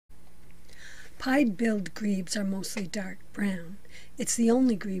Pied-billed grebes are mostly dark brown. It's the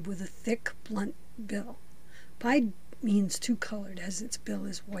only grebe with a thick, blunt bill. Pied means two-colored, as its bill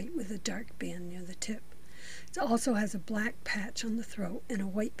is white with a dark band near the tip. It also has a black patch on the throat and a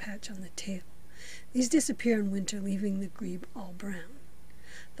white patch on the tail. These disappear in winter, leaving the grebe all brown.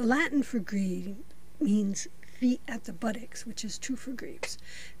 The Latin for grebe means feet at the buttocks, which is true for grebes.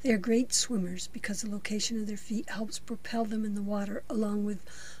 They are great swimmers because the location of their feet helps propel them in the water, along with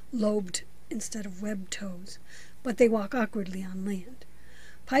lobed instead of webbed toes, but they walk awkwardly on land.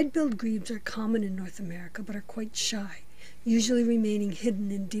 Pied-billed grebes are common in North America, but are quite shy, usually remaining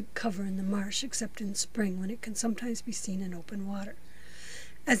hidden in deep cover in the marsh, except in spring, when it can sometimes be seen in open water.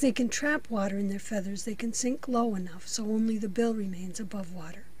 As they can trap water in their feathers, they can sink low enough so only the bill remains above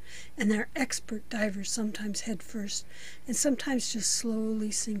water, and their expert divers sometimes head first and sometimes just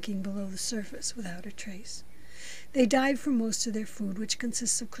slowly sinking below the surface without a trace. They dive for most of their food, which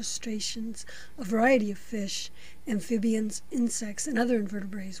consists of crustaceans, a variety of fish, amphibians, insects, and other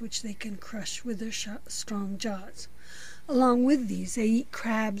invertebrates which they can crush with their strong jaws. Along with these, they eat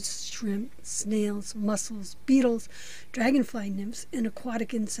crabs, shrimp, snails, mussels, beetles, dragonfly nymphs, and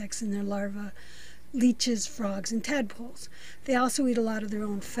aquatic insects in their larvae, leeches, frogs, and tadpoles. They also eat a lot of their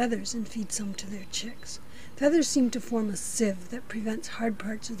own feathers and feed some to their chicks. Feathers seem to form a sieve that prevents hard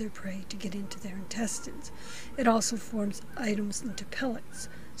parts of their prey to get into their intestines. It also forms items into pellets,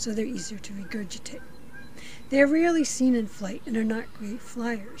 so they're easier to regurgitate. They are rarely seen in flight and are not great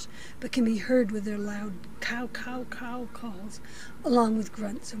flyers, but can be heard with their loud cow, cow, cow calls, along with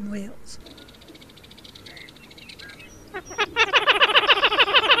grunts and wails.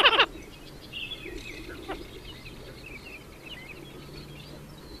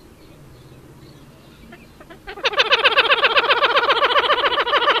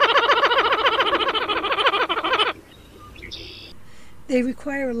 They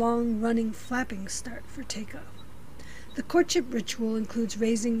require a long, running, flapping start for takeoff. The courtship ritual includes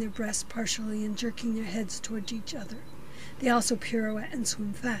raising their breasts partially and jerking their heads towards each other. They also pirouette and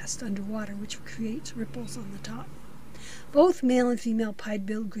swim fast underwater, which creates ripples on the top. Both male and female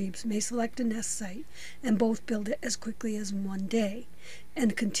pied-billed grebes may select a nest site, and both build it as quickly as in one day,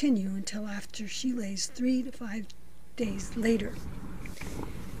 and continue until after she lays 3 to 5 days later.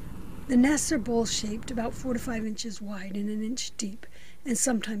 The nests are bowl-shaped, about 4 to 5 inches wide and 1 inch deep, and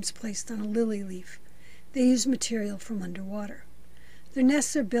sometimes placed on a lily leaf. They use material from underwater. Their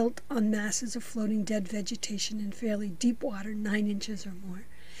nests are built on masses of floating dead vegetation in fairly deep water, 9 inches or more,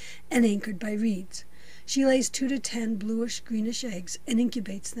 and anchored by reeds. She lays 2 to 10 bluish-greenish eggs and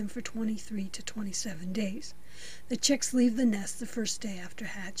incubates them for 23 to 27 days. The chicks leave the nest the first day after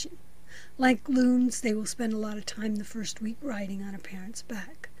hatching. Like loons, they will spend a lot of time the first week riding on a parent's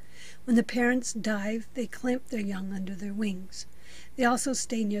back. When the parents dive, they clamp their young under their wings. They also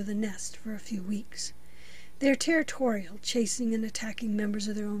stay near the nest for a few weeks. They are territorial, chasing and attacking members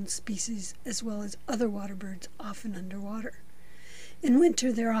of their own species as well as other water birds, often underwater. In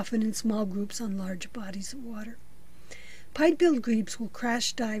winter, they're often in small groups on large bodies of water. Pied-billed grebes will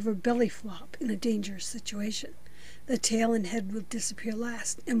crash dive or belly flop in a dangerous situation. The tail and head will disappear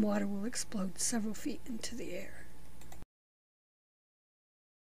last, and water will explode several feet into the air.